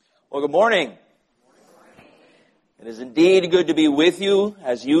Well, good morning. It is indeed good to be with you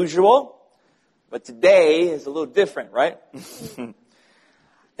as usual, but today is a little different, right? It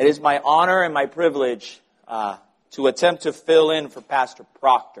is my honor and my privilege to attempt to fill in for Pastor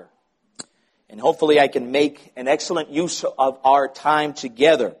Proctor. And hopefully I can make an excellent use of our time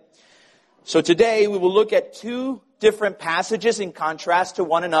together. So today we will look at two different passages in contrast to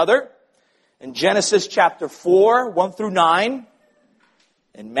one another. In Genesis chapter 4, 1 through 9,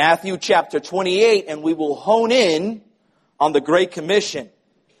 and Matthew chapter 28, and we will hone in on the Great Commission.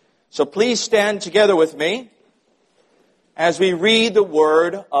 So please stand together with me as we read the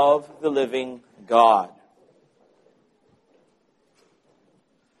word of the living God.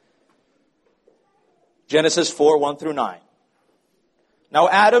 Genesis 4, 1 through 9. Now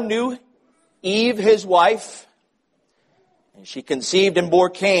Adam knew Eve his wife, and she conceived and bore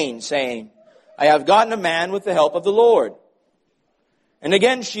Cain, saying, I have gotten a man with the help of the Lord. And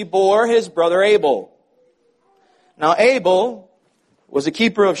again she bore his brother Abel. Now Abel was a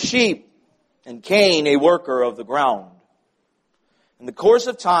keeper of sheep, and Cain a worker of the ground. In the course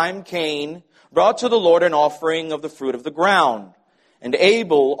of time, Cain brought to the Lord an offering of the fruit of the ground, and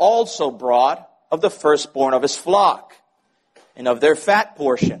Abel also brought of the firstborn of his flock, and of their fat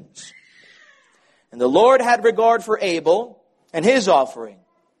portions. And the Lord had regard for Abel and his offering,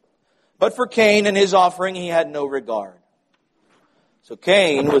 but for Cain and his offering he had no regard. So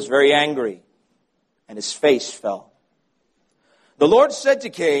Cain was very angry, and his face fell. The Lord said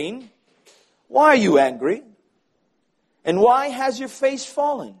to Cain, why are you angry? And why has your face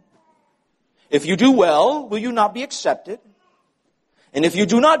fallen? If you do well, will you not be accepted? And if you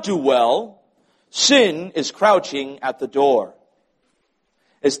do not do well, sin is crouching at the door.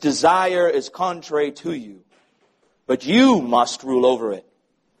 Its desire is contrary to you, but you must rule over it.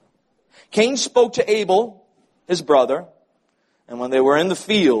 Cain spoke to Abel, his brother, and when they were in the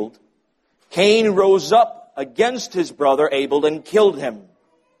field, Cain rose up against his brother Abel and killed him.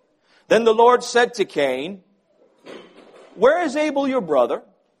 Then the Lord said to Cain, where is Abel your brother?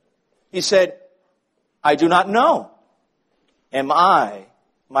 He said, I do not know. Am I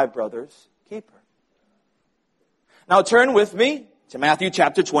my brother's keeper? Now turn with me to Matthew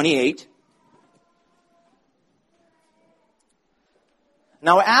chapter 28.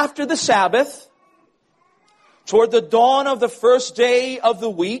 Now after the Sabbath, toward the dawn of the first day of the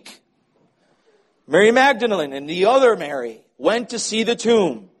week, Mary Magdalene and the other Mary went to see the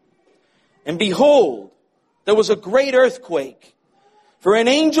tomb. And behold, there was a great earthquake. For an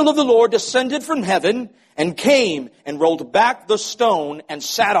angel of the Lord descended from heaven and came and rolled back the stone and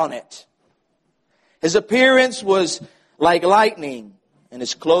sat on it. His appearance was like lightning, and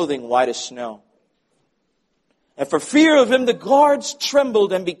his clothing white as snow. And for fear of him, the guards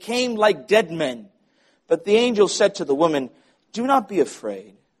trembled and became like dead men. But the angel said to the woman, do not be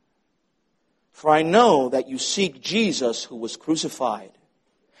afraid, for I know that you seek Jesus who was crucified.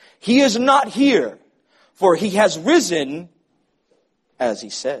 He is not here, for he has risen, as he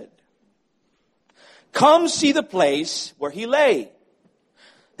said. Come see the place where he lay.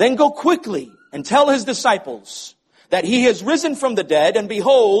 Then go quickly and tell his disciples that he has risen from the dead, and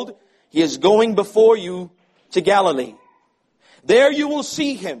behold, he is going before you to Galilee. There you will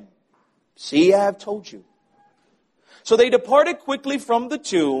see him. See, I have told you. So they departed quickly from the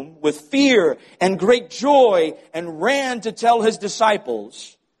tomb with fear and great joy and ran to tell his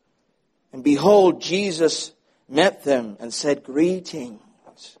disciples. And behold, Jesus met them and said, greetings.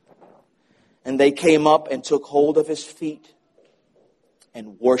 And they came up and took hold of his feet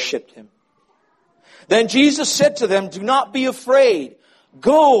and worshipped him. Then Jesus said to them, do not be afraid.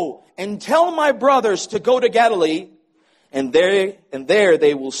 Go and tell my brothers to go to Galilee, and there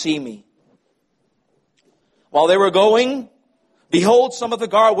they will see me. While they were going, behold, some of the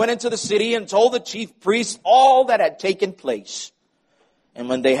guard went into the city and told the chief priests all that had taken place. And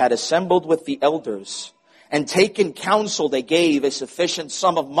when they had assembled with the elders and taken counsel, they gave a sufficient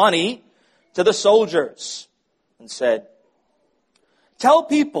sum of money to the soldiers and said, tell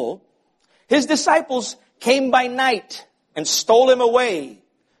people, his disciples came by night and stole him away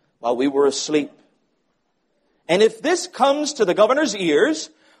while we were asleep. And if this comes to the governor's ears,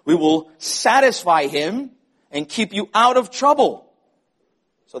 we will satisfy him and keep you out of trouble.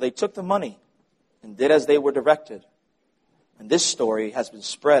 So they took the money and did as they were directed. And this story has been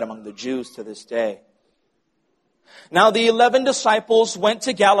spread among the Jews to this day. Now the 11 disciples went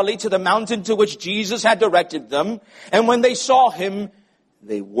to Galilee, to the mountain to which Jesus had directed them. And when they saw him,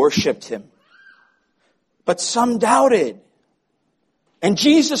 they worshipped him. But some doubted. And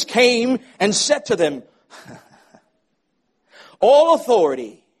Jesus came and said to them, all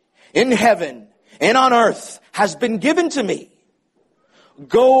authority in heaven and on earth has been given to me.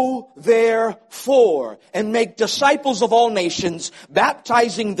 Go therefore and make disciples of all nations,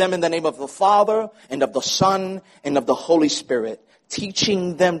 baptizing them in the name of the Father and of the Son and of the Holy Spirit,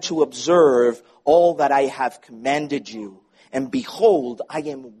 teaching them to observe all that I have commanded you. And behold, I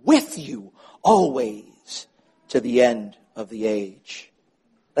am with you always to the end of the age.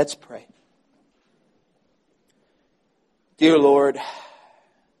 Let's pray. Dear Lord,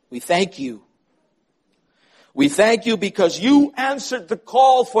 we thank you. We thank you because you answered the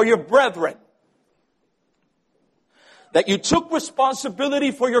call for your brethren. That you took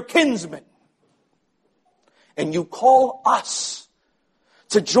responsibility for your kinsmen. And you call us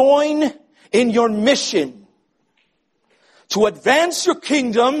to join in your mission to advance your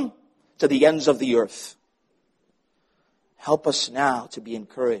kingdom to the ends of the earth. Help us now to be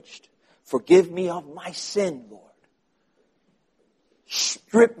encouraged. Forgive me of my sin, Lord.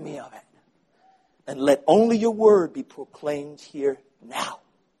 Strip me of it. And let only your word be proclaimed here now.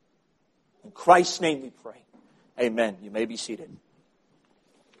 In Christ's name we pray. Amen. You may be seated.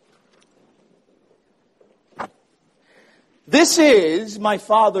 This is my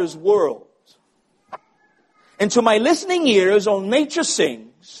Father's world. And to my listening ears, all nature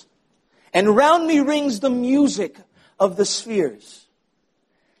sings, and round me rings the music of the spheres.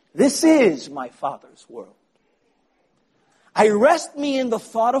 This is my Father's world. I rest me in the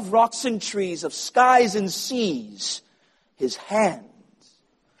thought of rocks and trees, of skies and seas, his hands,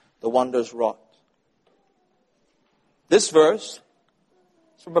 the wonders wrought. This verse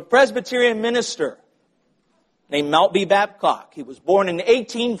is from a Presbyterian minister named Maltby Babcock. He was born in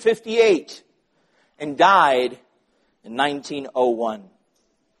 1858 and died in 1901.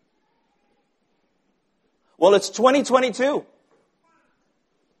 Well, it's 2022.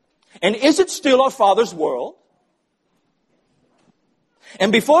 And is it still our Father's world?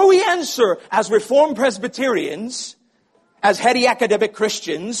 And before we answer as Reformed Presbyterians, as heady academic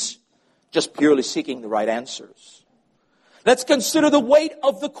Christians, just purely seeking the right answers, let's consider the weight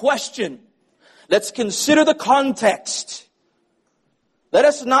of the question. Let's consider the context. Let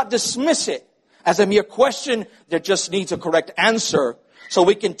us not dismiss it as a mere question that just needs a correct answer so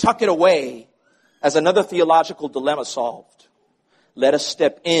we can tuck it away as another theological dilemma solved. Let us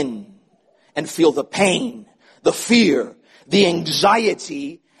step in and feel the pain, the fear, the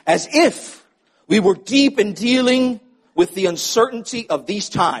anxiety, as if we were deep in dealing with the uncertainty of these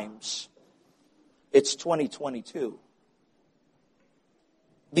times. It's 2022.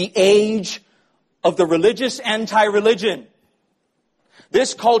 The age of the religious anti-religion.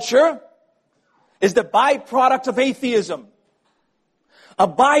 This culture is the byproduct of atheism. A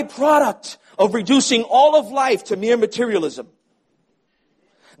byproduct of reducing all of life to mere materialism.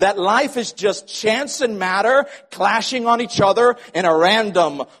 That life is just chance and matter clashing on each other in a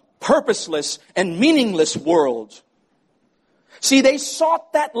random, purposeless, and meaningless world. See, they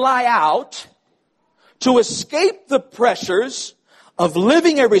sought that lie out to escape the pressures of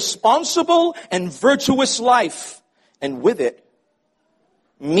living a responsible and virtuous life. And with it,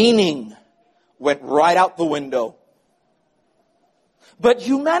 meaning went right out the window. But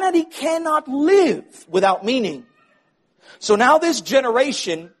humanity cannot live without meaning. So now this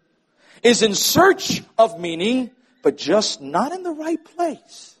generation is in search of meaning, but just not in the right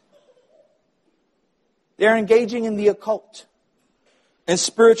place. They're engaging in the occult and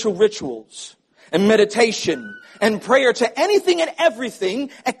spiritual rituals and meditation and prayer to anything and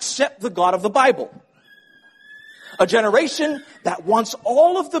everything except the God of the Bible. A generation that wants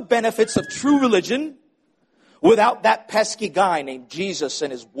all of the benefits of true religion without that pesky guy named Jesus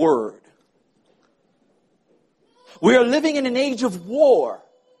and his word. We are living in an age of war,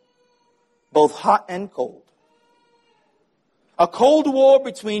 both hot and cold. A cold war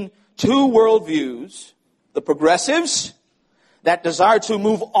between two worldviews, the progressives that desire to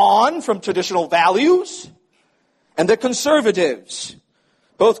move on from traditional values, and the conservatives,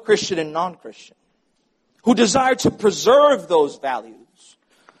 both Christian and non-Christian, who desire to preserve those values.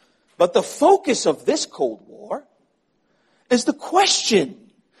 But the focus of this Cold War is the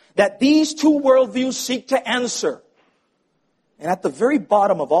question that these two worldviews seek to answer. And at the very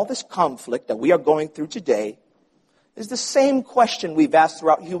bottom of all this conflict that we are going through today is the same question we've asked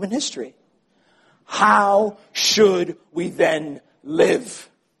throughout human history. How should we then live?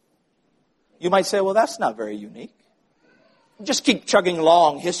 You might say, well, that's not very unique. Just keep chugging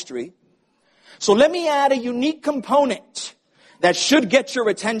along history. So let me add a unique component that should get your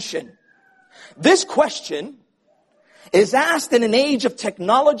attention. This question is asked in an age of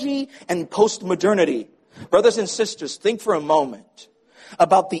technology and postmodernity. Brothers and sisters, think for a moment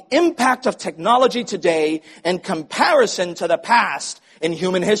about the impact of technology today in comparison to the past in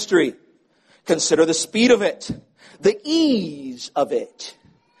human history. Consider the speed of it, the ease of it,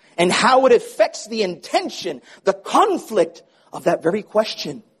 and how it affects the intention, the conflict of that very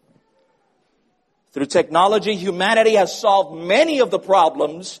question. Through technology, humanity has solved many of the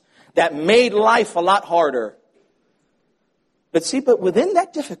problems that made life a lot harder. But within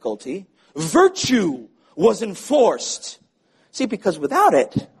that difficulty, virtue was enforced. See, because without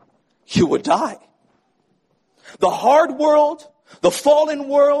it, you would die. The hard world, the fallen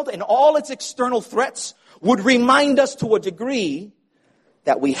world, and all its external threats would remind us to a degree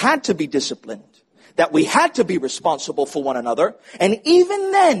that we had to be disciplined, that we had to be responsible for one another. And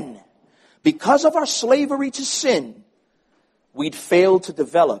even then, because of our slavery to sin, we'd fail to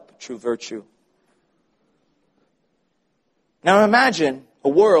develop true virtue. Now imagine a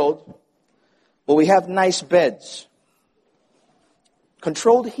world where we have nice beds,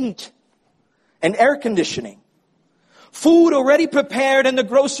 controlled heat, and air conditioning, food already prepared in the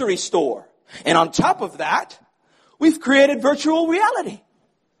grocery store. And on top of that, we've created virtual reality.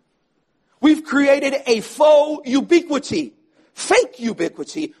 We've created a faux ubiquity, fake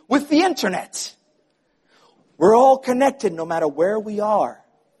ubiquity with the internet. We're all connected no matter where we are.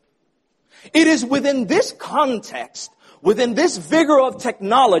 It is within this context, within this vigor of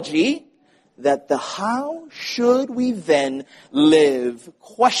technology, that the how should we then live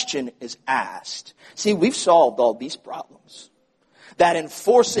question is asked. See, we've solved all these problems that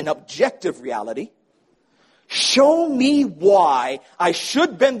enforce an objective reality. Show me why I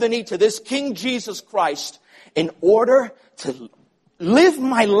should bend the knee to this King Jesus Christ in order to live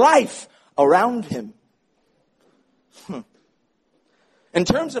my life around him. In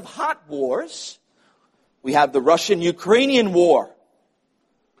terms of hot wars, we have the Russian-Ukrainian war.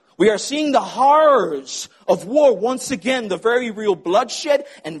 We are seeing the horrors of war once again, the very real bloodshed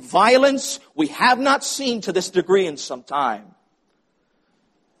and violence we have not seen to this degree in some time.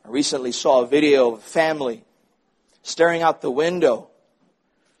 I recently saw a video of a family staring out the window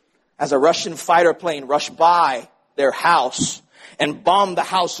as a Russian fighter plane rushed by their house and bombed the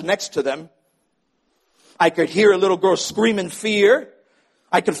house next to them. I could hear a little girl scream in fear.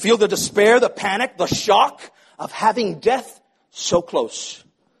 I could feel the despair, the panic, the shock of having death so close.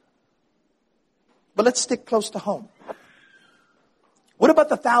 But let's stick close to home. What about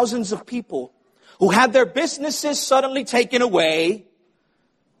the thousands of people who had their businesses suddenly taken away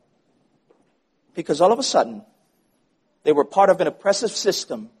because all of a sudden they were part of an oppressive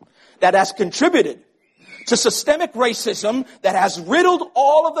system that has contributed to systemic racism that has riddled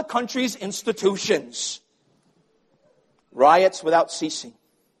all of the country's institutions? Riots without ceasing.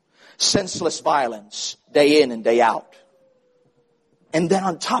 Senseless violence day in and day out. And then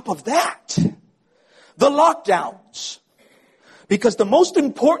on top of that, the lockdowns. Because the most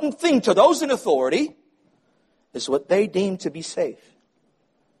important thing to those in authority is what they deem to be safe.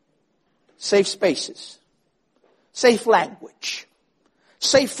 Safe spaces. Safe language.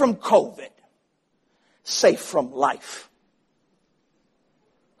 Safe from COVID. Safe from life.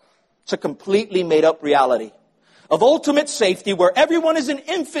 It's a completely made up reality of ultimate safety where everyone is an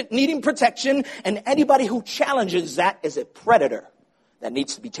infant needing protection, and anybody who challenges that is a predator that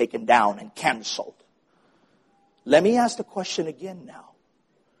needs to be taken down and canceled. Let me ask the question again now.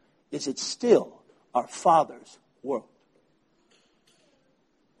 Is it still our Father's world?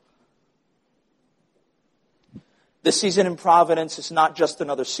 This season in Providence is not just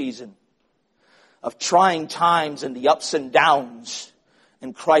another season of trying times and the ups and downs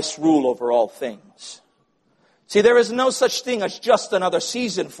and Christ's rule over all things. See, there is no such thing as just another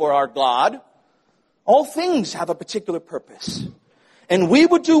season for our God. All things have a particular purpose. And we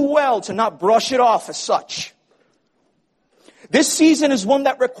would do well to not brush it off as such. This season is one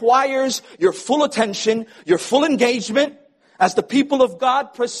that requires your full attention, your full engagement as the people of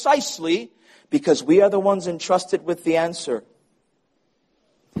God, precisely because we are the ones entrusted with the answer.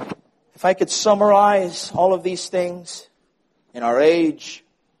 If I could summarize all of these things in our age,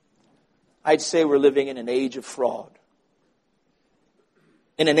 I'd say we're living in an age of fraud.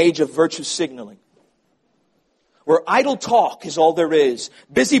 In an age of virtue signaling. Where idle talk is all there is.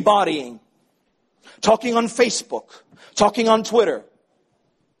 Busybodying. Talking on Facebook. Talking on Twitter.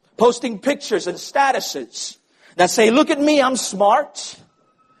 Posting pictures and statuses that say, look at me, I'm smart.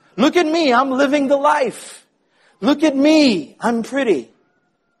 Look at me, I'm living the life. Look at me, I'm pretty.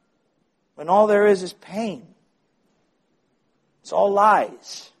 When all there is pain. It's all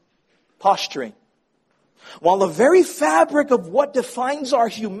lies. Posturing. While the very fabric of what defines our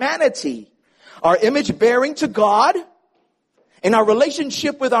humanity, our image bearing to God, and our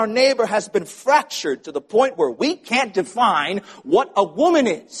relationship with our neighbor has been fractured to the point where we can't define what a woman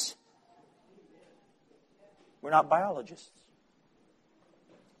is. We're not biologists.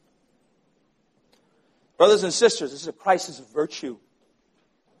 Brothers and sisters, this is a crisis of virtue.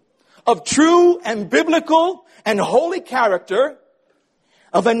 Of true and biblical and holy character,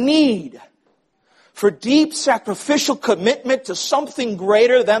 of a need for deep sacrificial commitment to something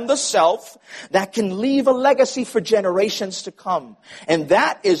greater than the self that can leave a legacy for generations to come. And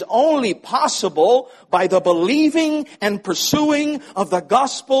that is only possible by the believing and pursuing of the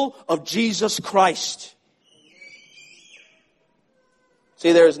gospel of Jesus Christ.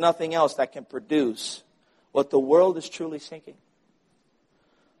 See, there is nothing else that can produce what the world is truly seeking.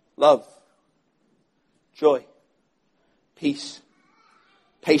 Love, joy, peace,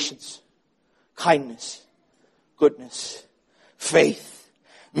 patience, kindness, goodness, faith,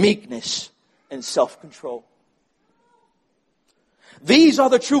 meekness, and self-control. These are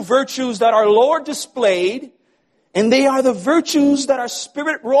the true virtues that our Lord displayed, and they are the virtues that are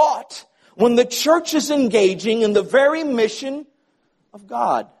Spirit wrought when the church is engaging in the very mission of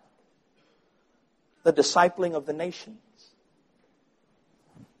God, the discipling of the nations.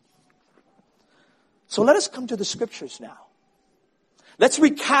 So let us come to the Scriptures now. Let's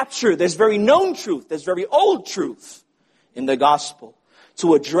recapture this very known truth, this very old truth in the gospel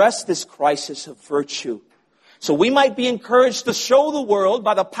to address this crisis of virtue. So we might be encouraged to show the world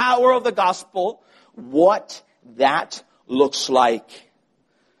by the power of the gospel what that looks like.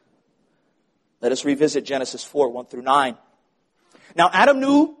 Let us revisit Genesis 4, 1 through 9. Now Adam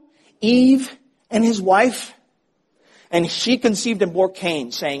knew Eve and his wife, and she conceived and bore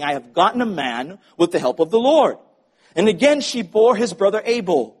Cain, saying, I have gotten a man with the help of the Lord. And again she bore his brother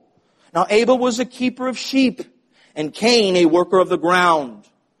Abel. Now Abel was a keeper of sheep, and Cain a worker of the ground.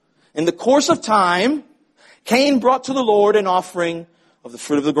 In the course of time, Cain brought to the Lord an offering of the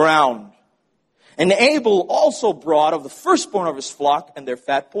fruit of the ground. And Abel also brought of the firstborn of his flock and their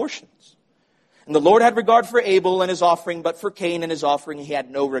fat portions. And the Lord had regard for Abel and his offering, but for Cain and his offering he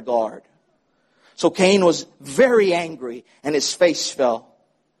had no regard. So Cain was very angry, and his face fell.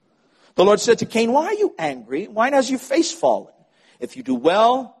 The Lord said to Cain, why are you angry? Why has your face fallen? If you do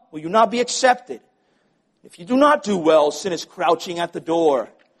well, will you not be accepted? If you do not do well, sin is crouching at the door.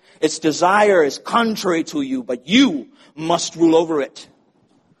 Its desire is contrary to you, but you must rule over it.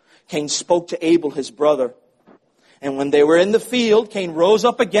 Cain spoke to Abel, his brother. And when they were in the field, Cain rose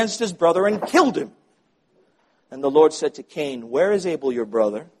up against his brother and killed him. And the Lord said to Cain, where is Abel, your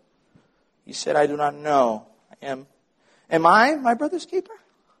brother? He said, I do not know. Am I my brother's keeper?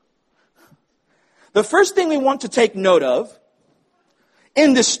 The first thing we want to take note of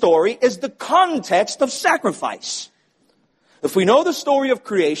in this story is the context of sacrifice. If we know the story of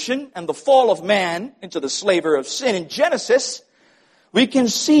creation and the fall of man into the slavery of sin in Genesis, we can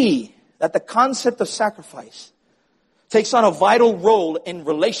see that the concept of sacrifice takes on a vital role in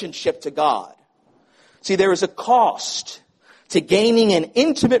relationship to God. See, there is a cost to gaining an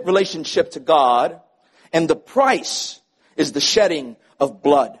intimate relationship to God, and the price is the shedding of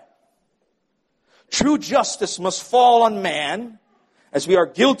blood. True justice must fall on man as we are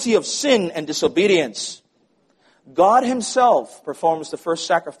guilty of sin and disobedience. God himself performs the first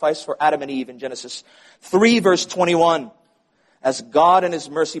sacrifice for Adam and Eve in Genesis 3 verse 21. As God in his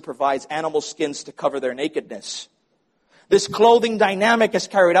mercy provides animal skins to cover their nakedness. This clothing dynamic is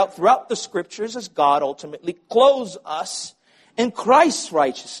carried out throughout the scriptures as God ultimately clothes us in Christ's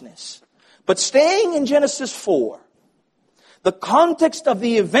righteousness. But staying in Genesis 4, the context of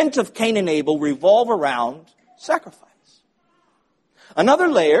the event of Cain and Abel revolve around sacrifice. Another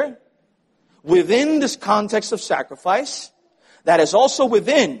layer within this context of sacrifice that is also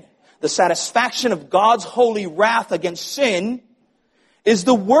within the satisfaction of God's holy wrath against sin is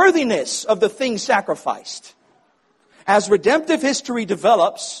the worthiness of the thing sacrificed. As redemptive history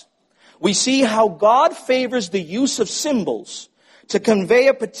develops, we see how God favors the use of symbols to convey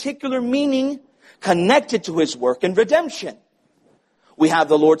a particular meaning connected to his work in redemption. We have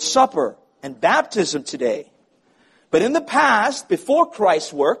the Lord's Supper and baptism today. But in the past, before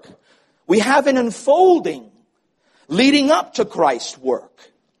Christ's work, we have an unfolding leading up to Christ's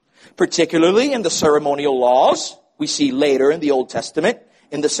work. Particularly in the ceremonial laws, we see later in the Old Testament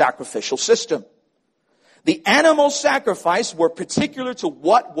in the sacrificial system. The animal sacrifice were particular to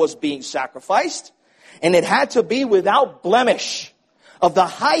what was being sacrificed, and it had to be without blemish, of the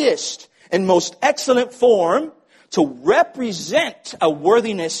highest and most excellent form, to represent a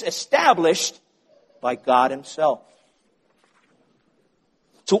worthiness established by God himself.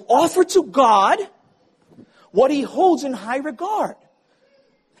 To offer to God what he holds in high regard.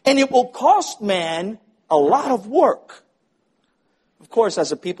 And it will cost man a lot of work. Of course,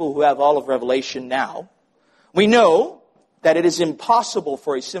 as a people who have all of Revelation now, we know that it is impossible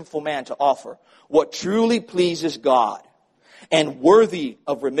for a sinful man to offer what truly pleases God and worthy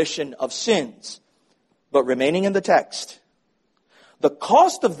of remission of sins. But remaining in the text, the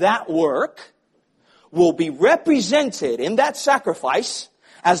cost of that work will be represented in that sacrifice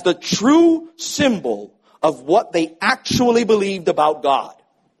as the true symbol of what they actually believed about God.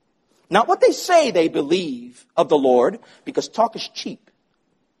 Not what they say they believe of the Lord, because talk is cheap.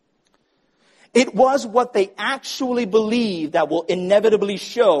 It was what they actually believed that will inevitably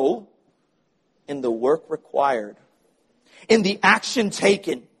show in the work required, in the action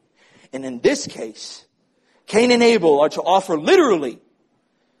taken. And in this case, Cain and Abel are to offer literally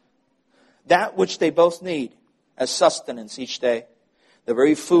that which they both need as sustenance each day, the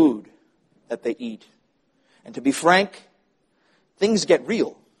very food that they eat. And to be frank, things get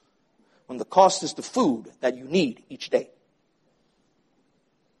real when the cost is the food that you need each day.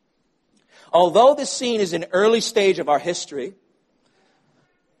 Although this scene is an early stage of our history,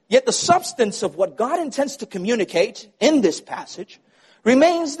 yet the substance of what God intends to communicate in this passage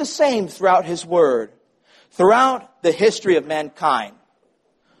remains the same throughout His Word, throughout the history of mankind.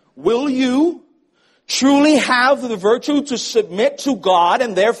 Will you truly have the virtue to submit to God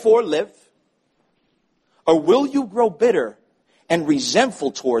and therefore live? Or will you grow bitter and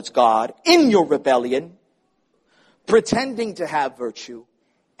resentful towards God in your rebellion, pretending to have virtue,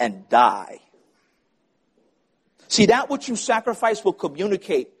 and die? See, that which you sacrifice will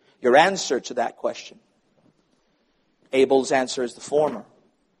communicate your answer to that question. Abel's answer is the former.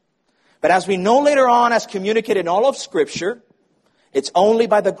 But as we know later on, as communicated in all of Scripture, it's only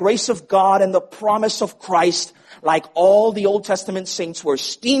by the grace of God and the promise of Christ, like all the Old Testament saints were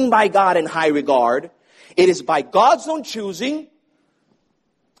esteemed by God in high regard. It is by God's own choosing,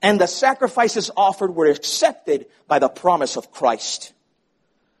 and the sacrifices offered were accepted by the promise of Christ.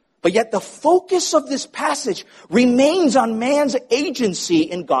 But yet the focus of this passage remains on man's agency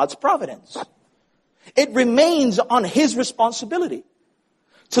in God's providence. It remains on his responsibility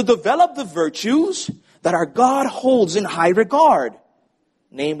to develop the virtues that our God holds in high regard,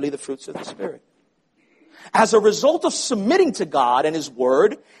 namely the fruits of the Spirit, as a result of submitting to God and His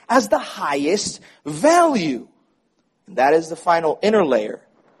Word as the highest value. And that is the final inner layer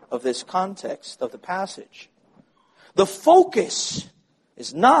of this context of the passage. The focus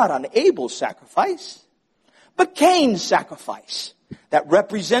is not on Abel's sacrifice, but Cain's sacrifice that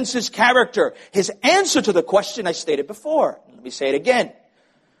represents his character, his answer to the question I stated before. Let me say it again.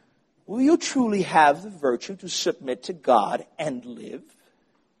 Will you truly have the virtue to submit to God and live?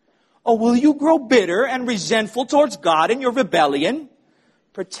 Or will you grow bitter and resentful towards God in your rebellion,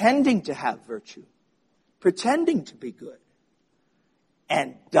 pretending to have virtue, pretending to be good,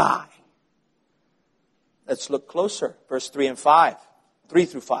 and die? Let's look closer. Verse 3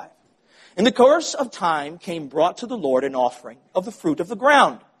 through 5. In the course of time Cain brought to the Lord an offering of the fruit of the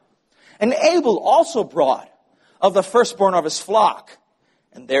ground. And Abel also brought of the firstborn of his flock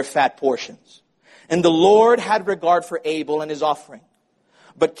and their fat portions. And the Lord had regard for Abel and his offering.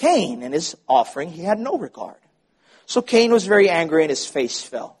 But Cain and his offering he had no regard. So Cain was very angry and his face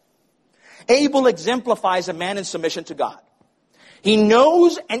fell. Abel exemplifies a man in submission to God. He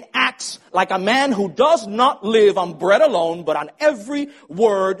knows and acts like a man who does not live on bread alone, but on every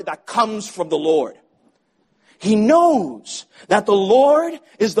word that comes from the Lord. He knows that the Lord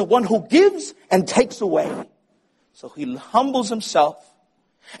is the one who gives and takes away. So he humbles himself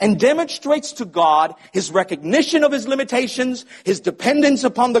and demonstrates to God his recognition of his limitations, his dependence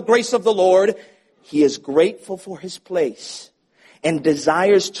upon the grace of the Lord. He is grateful for his place and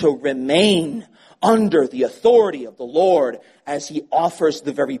desires to remain under the authority of the Lord as he offers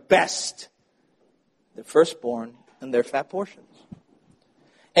the very best, the firstborn and their fat portions.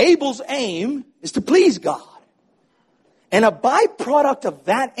 Abel's aim is to please God. And a byproduct of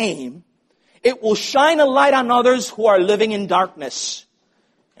that aim, it will shine a light on others who are living in darkness.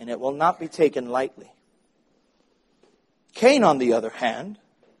 And it will not be taken lightly. Cain, on the other hand,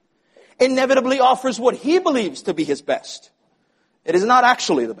 inevitably offers what he believes to be his best. It is not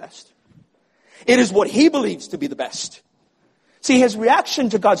actually the best. It is what he believes to be the best. See, his reaction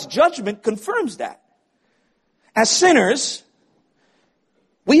to God's judgment confirms that. As sinners,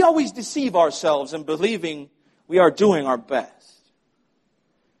 we always deceive ourselves in believing we are doing our best.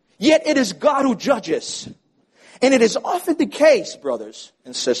 Yet it is God who judges. And it is often the case, brothers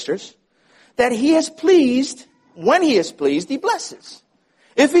and sisters, that He is pleased. When He is pleased, He blesses.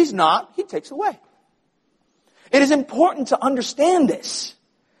 If He's not, He takes away. It is important to understand this.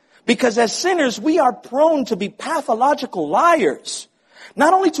 Because as sinners, we are prone to be pathological liars.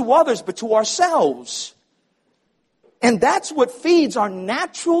 Not only to others, but to ourselves. And that's what feeds our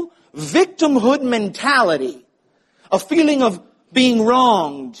natural victimhood mentality. A feeling of being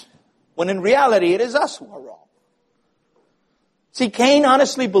wronged, when in reality it is us who are wrong. See, Cain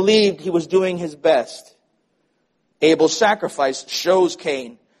honestly believed he was doing his best. Abel's sacrifice shows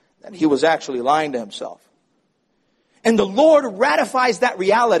Cain that he was actually lying to himself. And the Lord ratifies that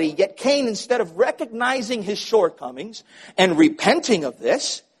reality, yet Cain, instead of recognizing his shortcomings and repenting of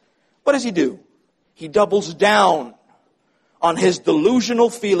this, what does he do? He doubles down on his delusional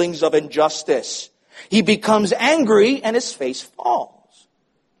feelings of injustice. He becomes angry and his face falls.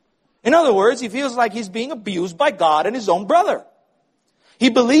 In other words, he feels like he's being abused by God and his own brother. He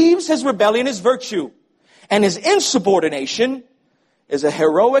believes his rebellion is virtue, and his insubordination is a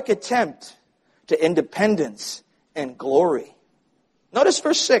heroic attempt to independence and glory. Notice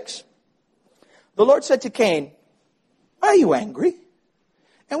verse 6. The Lord said to Cain, "Why are you angry?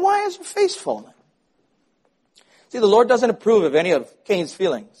 And why is your face fallen?" See, the Lord doesn't approve of any of Cain's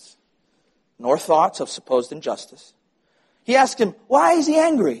feelings, nor thoughts of supposed injustice. He asked him, why is he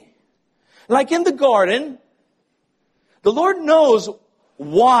angry? Like in the garden, the Lord knows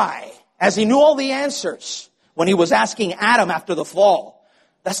why, as he knew all the answers when he was asking Adam after the fall.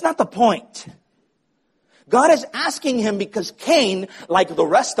 That's not the point. God is asking him because Cain, like the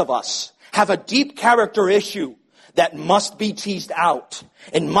rest of us, have a deep character issue that must be teased out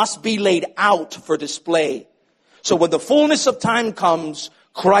and must be laid out for display. So when the fullness of time comes,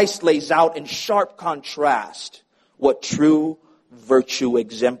 Christ lays out in sharp contrast what true virtue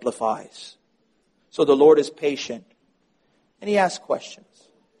exemplifies. So the Lord is patient, and he asks questions.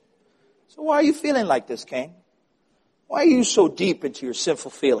 So why are you feeling like this, Cain? Why are you so deep into your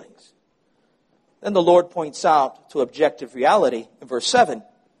sinful feelings? Then the Lord points out to objective reality in verse 7.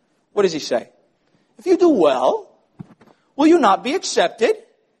 What does he say? If you do well, will you not be accepted?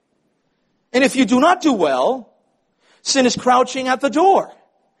 And if you do not do well, sin is crouching at the door.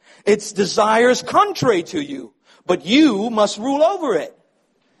 Its desires contrary to you, but you must rule over it.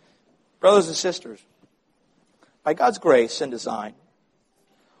 Brothers and sisters, by God's grace and design,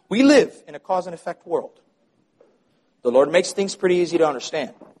 we live in a cause and effect world. The Lord makes things pretty easy to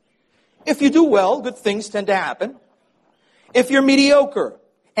understand. If you do well, good things tend to happen. If you're mediocre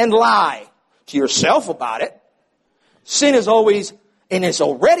and lie to yourself about it, sin is always and is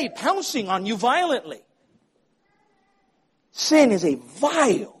already pouncing on you violently. Sin is a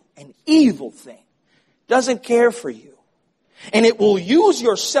vile and evil thing. Doesn't care for you. And it will use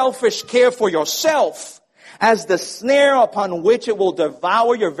your selfish care for yourself as the snare upon which it will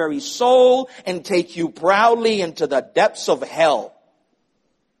devour your very soul and take you proudly into the depths of hell.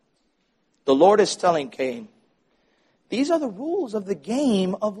 The Lord is telling Cain, these are the rules of the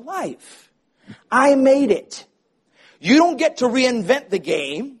game of life. I made it. You don't get to reinvent the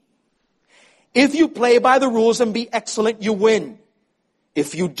game. If you play by the rules and be excellent, you win.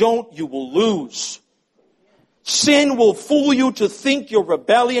 If you don't, you will lose. Sin will fool you to think your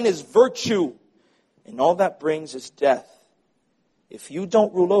rebellion is virtue. And all that brings is death. If you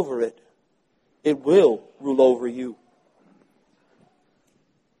don't rule over it, it will rule over you.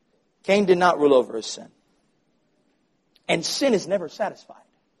 Cain did not rule over his sin. And sin is never satisfied.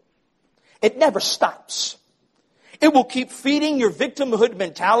 It never stops. It will keep feeding your victimhood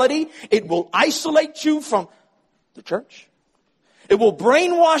mentality. It will isolate you from the church. It will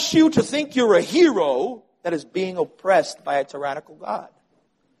brainwash you to think you're a hero that is being oppressed by a tyrannical God.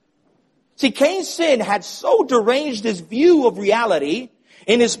 See, Cain's sin had so deranged his view of reality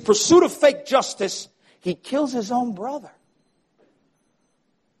in his pursuit of fake justice, he kills his own brother.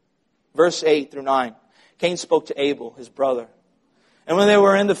 Verse 8 through 9. Cain spoke to Abel, his brother. And when they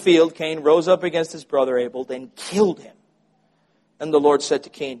were in the field, Cain rose up against his brother Abel, then killed him. And the Lord said to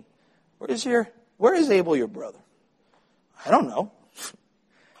Cain, where is Abel your brother? I don't know.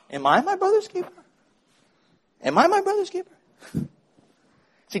 Am I my brother's keeper? Am I my brother's keeper?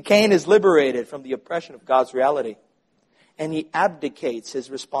 See, Cain is liberated from the oppression of God's reality. And he abdicates his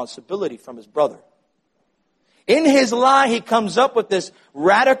responsibility from his brother. In his lie, he comes up with this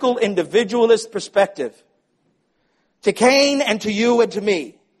radical individualist perspective. To Cain and to you and to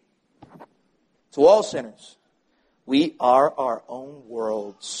me. To all sinners. We are our own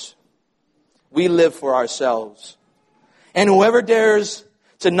worlds. We live for ourselves. And whoever dares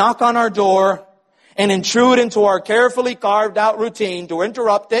to knock on our door and intrude into our carefully carved out routine to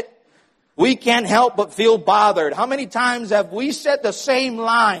interrupt it, we can't help but feel bothered. How many times have we said the same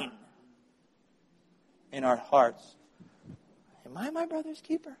line in our hearts? Am I my brother's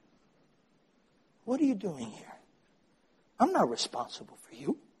keeper? What are you doing here? I'm not responsible for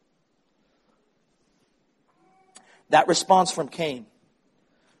you. That response from Cain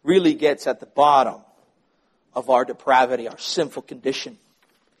really gets at the bottom of our depravity, our sinful condition,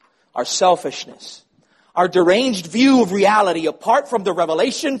 our selfishness, our deranged view of reality apart from the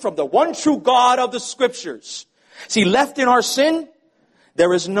revelation from the one true God of the Scriptures. See, left in our sin,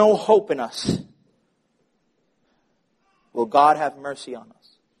 there is no hope in us. will God have mercy on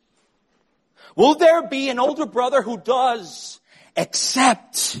us? Will there be an older brother who does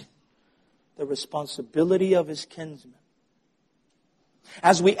accept the responsibility of his kinsman?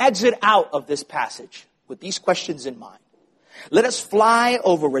 As we exit out of this passage with these questions in mind, let us fly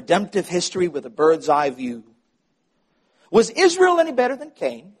over redemptive history with a bird's eye view. Was Israel any better than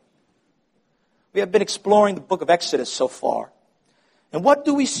Cain? We have been exploring the book of Exodus so far. And what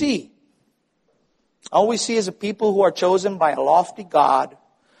do we see? All we see is a people who are chosen by a lofty God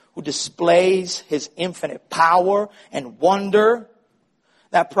who displays his infinite power and wonder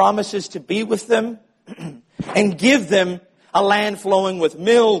that promises to be with them and give them a land flowing with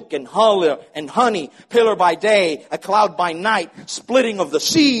milk and honey, pillar by day, a cloud by night, splitting of the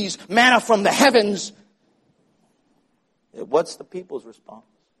seas, manna from the heavens. What's the people's response?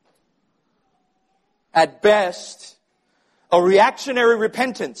 At best, a reactionary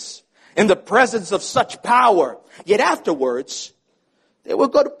repentance in the presence of such power. Yet afterwards, they will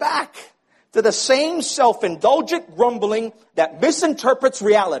go back to the same self-indulgent grumbling that misinterprets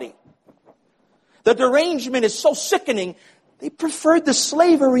reality. The derangement is so sickening, they preferred the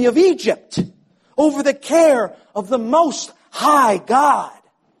slavery of Egypt over the care of the Most High God.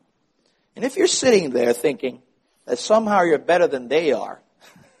 And if you're sitting there thinking that somehow you're better than they are,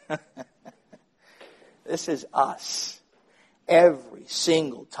 this is us every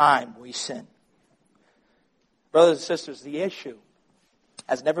single time we sin. Brothers and sisters, the issue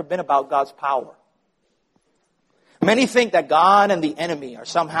has never been about God's power. Many think that God and the enemy are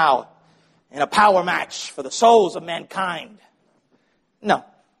somehow in a power match for the souls of mankind. No.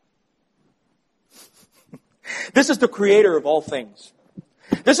 This is the creator of all things.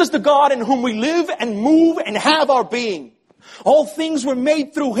 This is the God in whom we live and move and have our being. All things were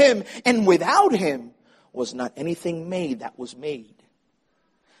made through him, and without him was not anything made that was made.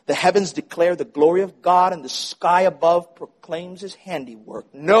 The heavens declare the glory of God, and the sky above proclaims his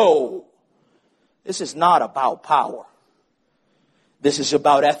handiwork. No, this is not about power. This is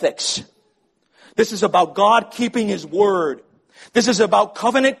about ethics. This is about God keeping his word. This is about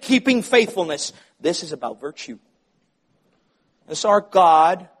covenant keeping faithfulness. This is about virtue. As our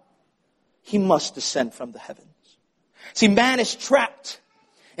God, he must descend from the heavens. See, man is trapped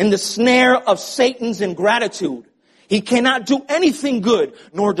in the snare of Satan's ingratitude. He cannot do anything good,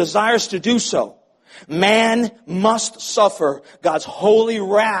 nor desires to do so. Man must suffer God's holy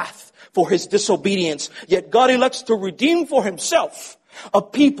wrath for his disobedience. Yet God elects to redeem for himself a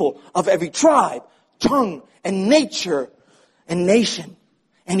people of every tribe, tongue, and nature and nation.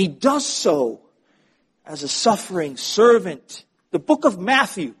 And he does so as a suffering servant. The book of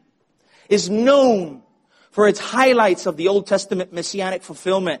Matthew is known for its highlights of the Old Testament messianic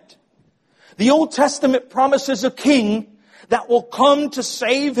fulfillment. The Old Testament promises a king that will come to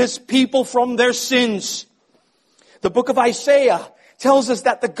save his people from their sins. The book of Isaiah tells us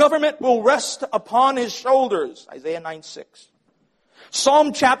that the government will rest upon his shoulders. Isaiah 9:6.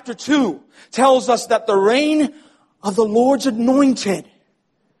 Psalm chapter 2 tells us that the reign of the Lord's anointed,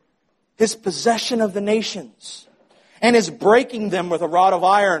 his possession of the nations, and his breaking them with a rod of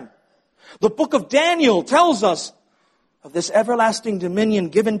iron. The book of Daniel tells us of this everlasting dominion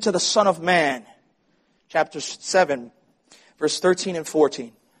given to the Son of Man. Chapter 7, verse 13 and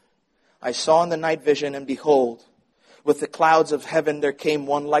 14. I saw in the night vision, and behold, with the clouds of heaven there came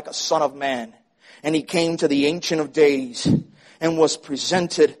one like a son of man. And he came to the Ancient of Days, and was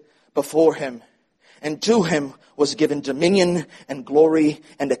presented before him. And to him was given dominion and glory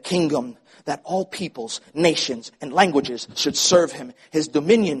and a kingdom, that all peoples, nations, and languages should serve him. His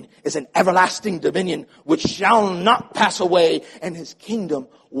dominion is an everlasting dominion which shall not pass away, and his kingdom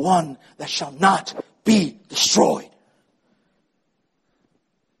one that shall not be destroyed.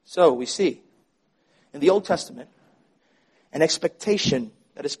 So we see in the Old Testament an expectation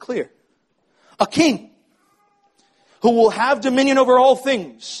that is clear. A king who will have dominion over all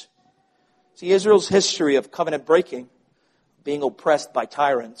things. See, Israel's history of covenant breaking, being oppressed by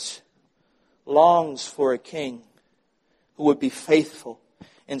tyrants, longs for a king who would be faithful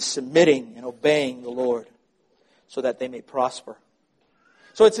in submitting and obeying the Lord so that they may prosper.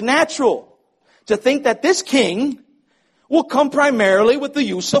 So it's natural to think that this king will come primarily with the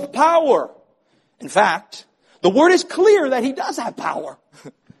use of power. In fact, the word is clear that he does have power.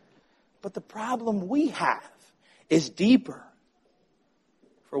 But the problem we have is deeper.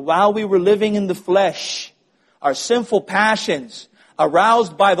 For while we were living in the flesh, our sinful passions,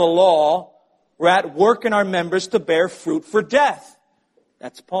 aroused by the law, were at work in our members to bear fruit for death.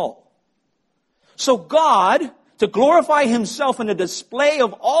 That's Paul. So God, to glorify himself in a display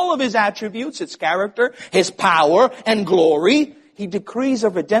of all of his attributes, his character, his power, and glory, he decrees a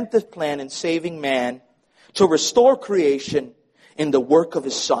redemptive plan in saving man to restore creation in the work of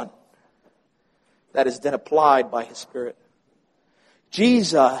His Son that is then applied by His Spirit.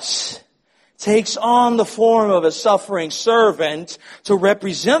 Jesus takes on the form of a suffering servant to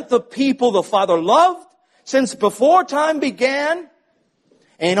represent the people the Father loved since before time began,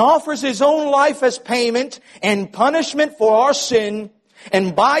 and offers His own life as payment and punishment for our sin.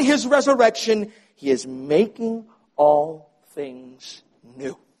 And by His resurrection, He is making all things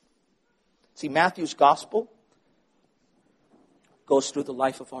new. See, Matthew's gospel goes through the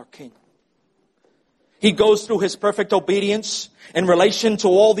life of our King. He goes through His perfect obedience in relation to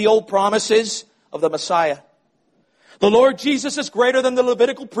all the old promises of the Messiah. The Lord Jesus is greater than the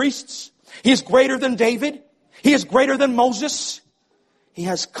Levitical priests. He is greater than David. He is greater than Moses. He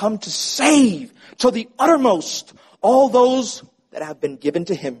has come to save to the uttermost all those that have been given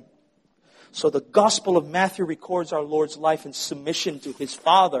to Him. So the Gospel of Matthew records our Lord's life in submission to His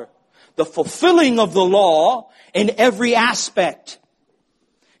Father, the fulfilling of the law in every aspect.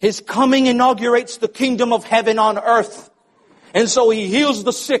 His coming inaugurates the kingdom of heaven on earth. And so He heals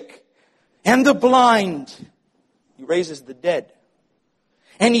the sick and the blind. He raises the dead.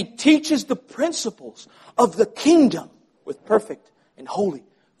 And He teaches the principles of the kingdom with perfect and holy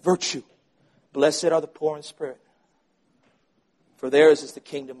virtue. Blessed are the poor in spirit, for theirs is the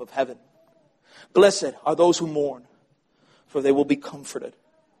kingdom of heaven. Blessed are those who mourn, for they will be comforted.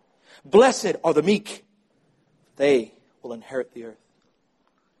 Blessed are the meek, they will inherit the earth.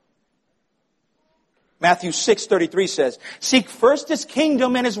 Matthew 6:33 says, seek first His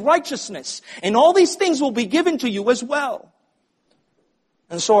kingdom and His righteousness, and all these things will be given to you as well.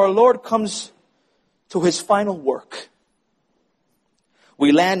 And so our Lord comes to His final work.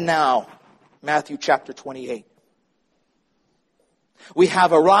 We land now, Matthew chapter 28. We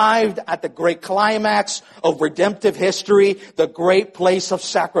have arrived at the great climax of redemptive history, the great place of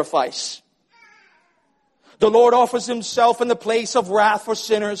sacrifice. The Lord offers Himself in the place of wrath for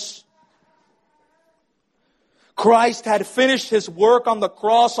sinners. Christ had finished His work on the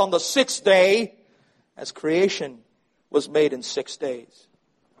cross on the sixth day, as creation was made in 6 days.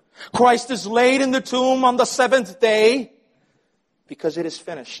 Christ is laid in the tomb on the seventh day, because it is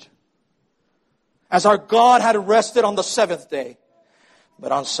finished. As our God had rested on the seventh day.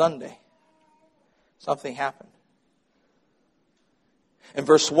 But on Sunday, something happened. In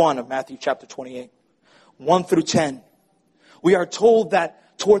verse 1 of Matthew chapter 28, 1 through 10, we are told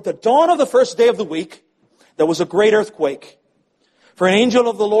that toward the dawn of the first day of the week, there was a great earthquake. For an angel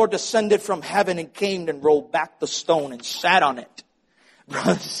of the Lord descended from heaven and came and rolled back the stone and sat on it.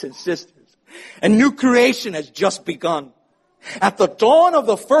 Brothers and sisters, a new creation has just begun. At the dawn of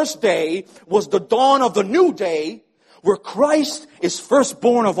the first day was the dawn of the new day, where Christ is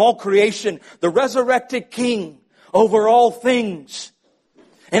firstborn of all creation, the resurrected King over all things.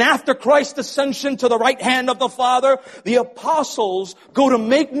 And after Christ's ascension to the right hand of the Father, the apostles go to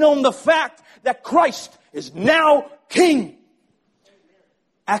make known the fact that Christ is now King.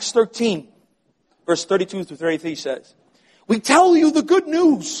 Acts 13, verse 32 through 33 says, we tell you the good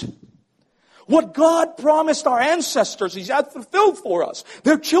news. What God promised our ancestors, He has fulfilled for us,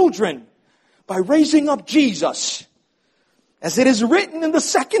 their children, by raising up Jesus. As it is written in the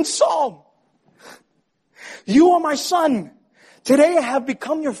second Psalm, you are my son. Today I have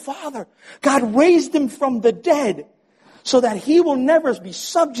become your father. God raised Him from the dead so that He will never be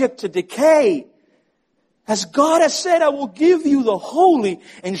subject to decay. As God has said, I will give you the holy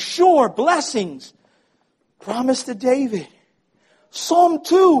and sure blessings promised to David. Psalm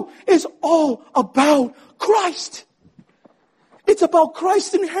 2 is all about Christ. It's about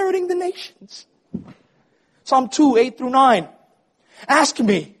Christ inheriting the nations. Psalm 2, 8 through 9. Ask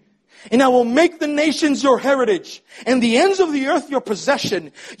me, and I will make the nations your heritage, and the ends of the earth your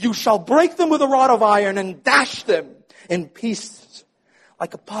possession. You shall break them with a rod of iron and dash them in pieces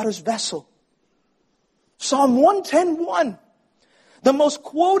like a potter's vessel. Psalm 110:1, the most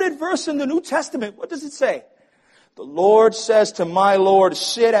quoted verse in the New Testament. What does it say? The Lord says to my Lord,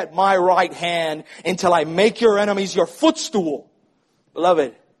 sit at my right hand until I make your enemies your footstool.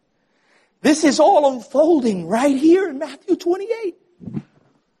 Beloved, this is all unfolding right here in Matthew 28.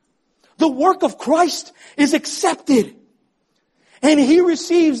 The work of Christ is accepted. And He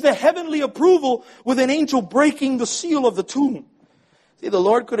receives the heavenly approval with an angel breaking the seal of the tomb. See, the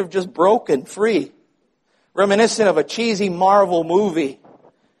Lord could have just broken free, reminiscent of a cheesy Marvel movie,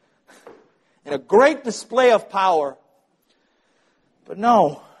 and a great display of power. But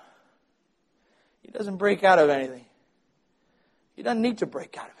no, He doesn't break out of anything. He doesn't need to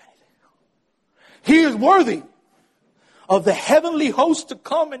break out of anything. He is worthy of the heavenly host to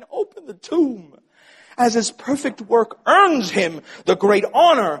come and open the tomb, as His perfect work earns Him the great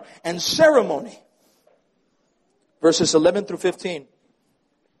honor and ceremony. verses 11 through 15,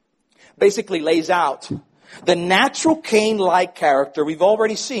 basically lays out the natural Cain-like character we've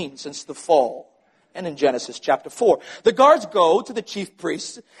already seen since the fall. And in Genesis chapter 4, the guards go to the chief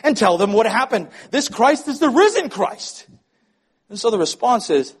priests and tell them what happened. This Christ is the risen Christ. And so the response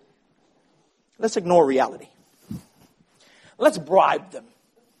is, let's ignore reality. Let's bribe them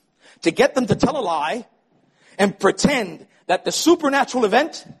to get them to tell a lie and pretend that the supernatural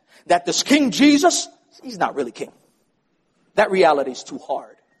event, that this King Jesus, he's not really king. That reality is too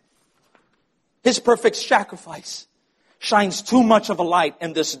hard. His perfect sacrifice shines too much of a light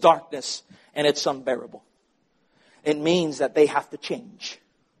in this darkness, and it's unbearable. It means that they have to change.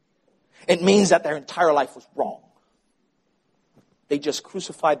 It means that their entire life was wrong. They just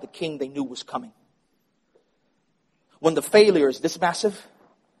crucified the king they knew was coming. When the failure is this massive,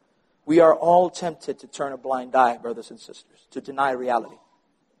 we are all tempted to turn a blind eye, brothers and sisters, to deny reality,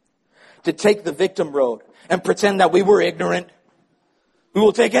 to take the victim road and pretend that we were ignorant. We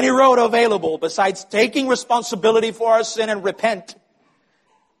will take any road available besides taking responsibility for our sin and repent.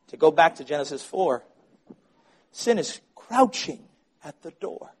 To go back to Genesis 4, sin is crouching at the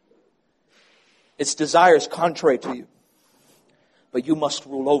door. Its desire is contrary to you, but you must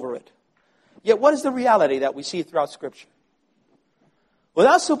rule over it. Yet what is the reality that we see throughout Scripture?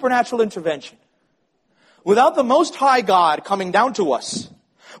 Without supernatural intervention, without the Most High God coming down to us,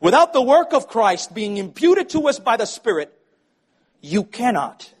 without the work of Christ being imputed to us by the Spirit, you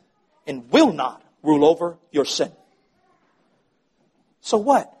cannot and will not rule over your sin. So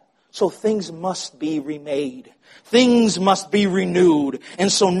what? So things must be remade. Things must be renewed.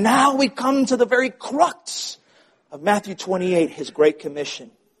 And so now we come to the very crux of Matthew 28, His Great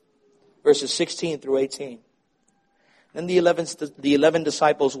Commission, verses 16 through 18. Then the 11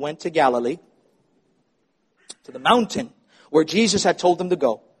 disciples went to Galilee, to the mountain where Jesus had told them to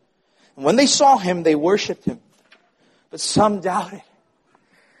go. And when they saw Him, they worshipped Him. But some doubted.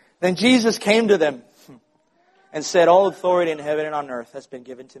 Then Jesus came to them and said, all authority in heaven and on earth has been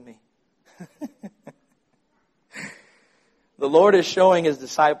given to me. The Lord is showing His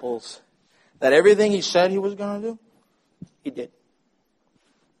disciples that everything He said He was going to do, He did.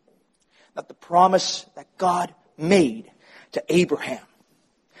 That the promise that God made to Abraham,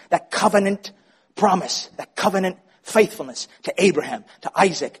 that covenant promise, that covenant faithfulness to Abraham, to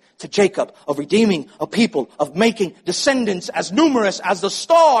Isaac, to Jacob, of redeeming a people, of making descendants as numerous as the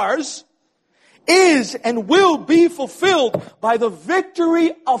stars, is and will be fulfilled by the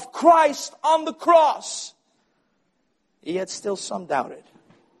victory of Christ on the cross. Yet still some doubted.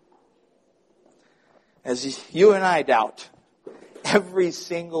 As you and I doubt every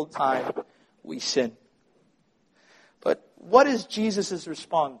single time we sin. But what is Jesus'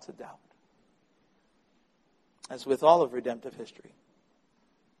 response to doubt? As with all of redemptive history,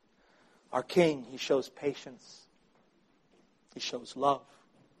 our King, He shows patience. He shows love.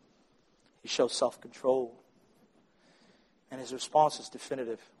 He shows self-control. And His response is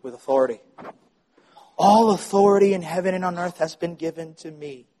definitive, with authority. All authority in heaven and on earth has been given to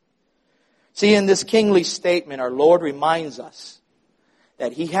me. See, in this kingly statement, our Lord reminds us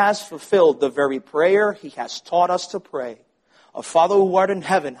that He has fulfilled the very prayer He has taught us to pray. Our Father who art in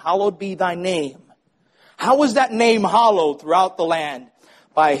heaven, hallowed be Thy name. How is that name hallowed throughout the land?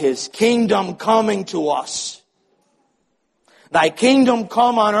 By His kingdom coming to us. Thy kingdom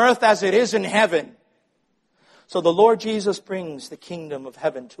come on earth as it is in heaven. So the Lord Jesus brings the kingdom of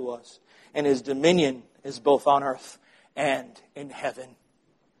heaven to us. And His dominion is both on earth and in heaven.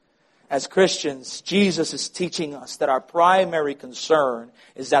 As Christians, Jesus is teaching us that our primary concern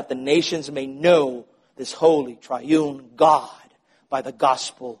is that the nations may know this holy, triune God by the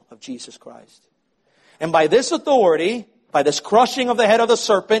gospel of Jesus Christ. And by this authority, by this crushing of the head of the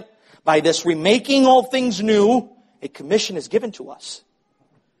serpent, by this remaking all things new, a commission is given to us.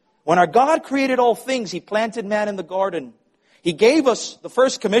 When our God created all things, He planted man in the garden. He gave us the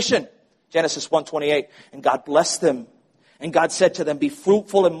first commission, Genesis 1:28, and God blessed them. And God said to them, be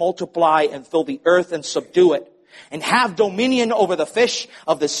fruitful and multiply and fill the earth and subdue it. And have dominion over the fish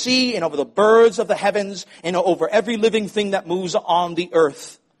of the sea and over the birds of the heavens and over every living thing that moves on the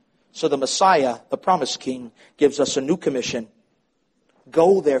earth. So the Messiah, the promised King, gives us a new commission.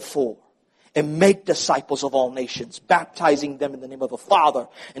 Go therefore and make disciples of all nations, baptizing them in the name of the Father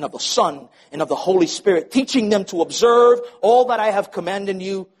and of the Son and of the Holy Spirit, teaching them to observe all that I have commanded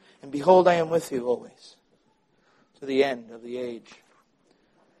you. And behold, I am with you always, to the end of the age.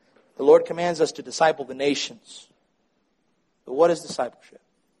 The Lord commands us to disciple the nations. But what is discipleship?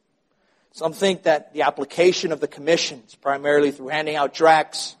 Some think that the application of the commission is primarily through handing out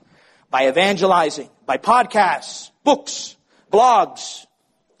tracts, by evangelizing, by podcasts, books, blogs.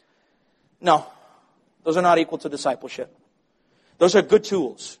 No. Those are not equal to discipleship. Those are good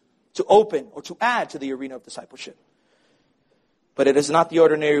tools to open or to add to the arena of discipleship. But it is not the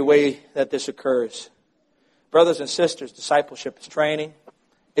ordinary way that this occurs. Brothers and sisters, discipleship is training.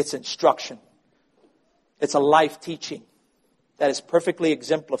 It's instruction. It's a life teaching that is perfectly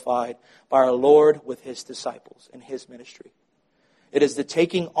exemplified by our Lord with His disciples in His ministry. It is the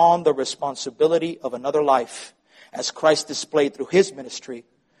taking on the responsibility of another life as Christ displayed through His ministry,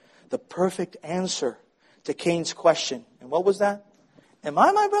 the perfect answer to Cain's question. And what was that? Am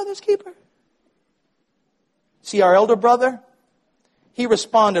I my brother's keeper? See, our elder brother, he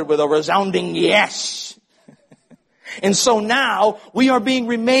responded with a resounding yes. And so now we are being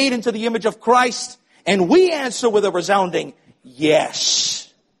remade into the image of Christ, and we answer with a resounding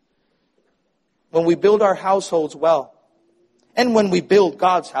yes. When we build our households well, and when we build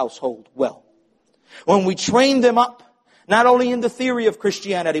God's household well, when we train them up, not only in the theory of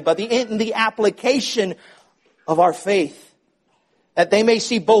Christianity, but in the application of our faith, that they may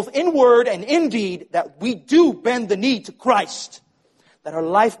see both in word and in deed that we do bend the knee to Christ, that our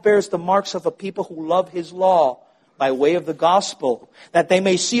life bears the marks of a people who love His law by way of the gospel, that they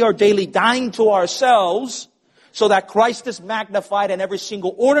may see our daily dying to ourselves so that Christ is magnified in every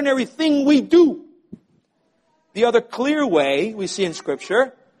single ordinary thing we do. The other clear way we see in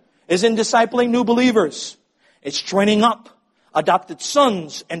Scripture is in discipling new believers. It's training up adopted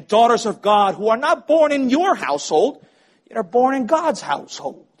sons and daughters of God who are not born in your household, yet are born in God's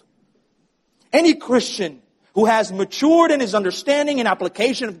household. Any Christian who has matured in his understanding and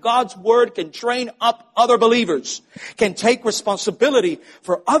application of God's Word can train up other believers, can take responsibility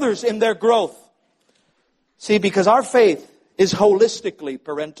for others in their growth. See, because our faith is holistically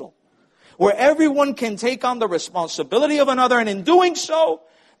parental, where everyone can take on the responsibility of another, and in doing so,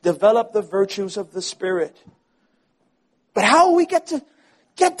 develop the virtues of the Spirit. But how will we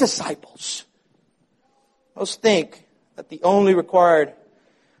get disciples? Most think that the only required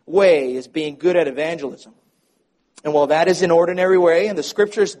way is being good at evangelism. And while that is an ordinary way, and the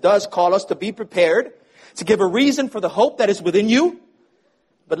Scriptures does call us to be prepared, to give a reason for the hope that is within you,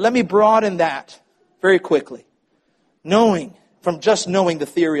 but let me broaden that very quickly. From just knowing the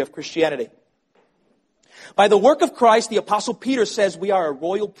theory of Christianity. By the work of Christ, the Apostle Peter says we are a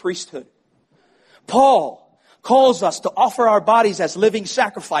royal priesthood. Paul calls us to offer our bodies as living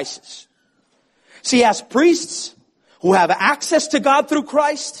sacrifices. See, as priests who have access to God through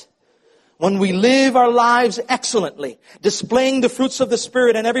Christ, when we live our lives excellently, displaying the fruits of the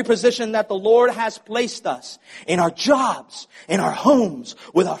Spirit in every position that the Lord has placed us, in our jobs, in our homes,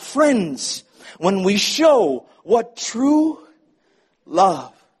 with our friends, when we show what true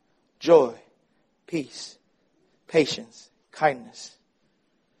love, joy, peace, patience, kindness,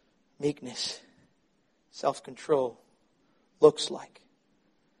 meekness, self-control looks like,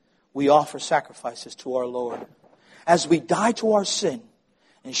 we offer sacrifices to our Lord as we die to our sin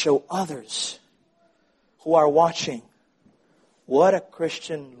and show others who are watching what a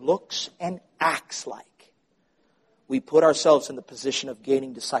Christian looks and acts like. We put ourselves in the position of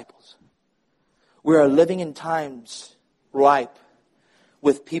gaining disciples. We are living in times ripe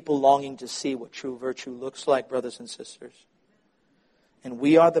with people longing to see what true virtue looks like, brothers and sisters. And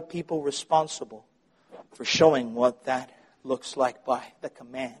we are the people responsible for showing what that looks like by the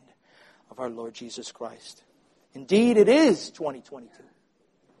command of our Lord Jesus Christ. Indeed, it is 2022.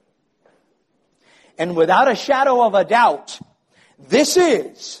 And without a shadow of a doubt, this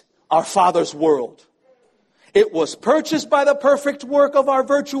is our Father's world. It was purchased by the perfect work of our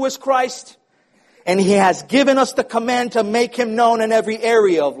virtuous Christ, and He has given us the command to make Him known in every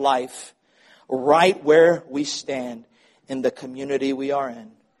area of life, right where we stand in the community we are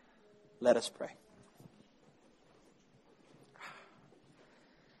in. Let us pray.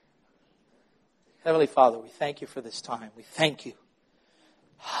 Heavenly Father, we thank You for this time. We thank You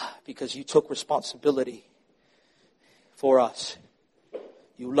because You took responsibility for us.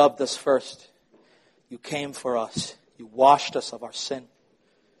 You loved us first. You came for us. You washed us of our sin.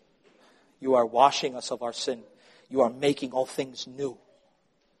 You are washing us of our sin. You are making all things new.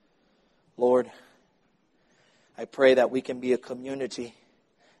 Lord, I pray that we can be a community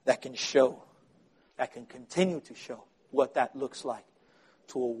that can show, that can continue to show what that looks like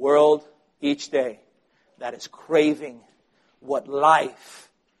to a world each day that is craving what life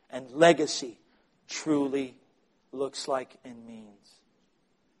and legacy truly looks like and means.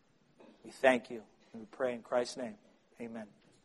 We thank You and we pray in Christ's name. Amen.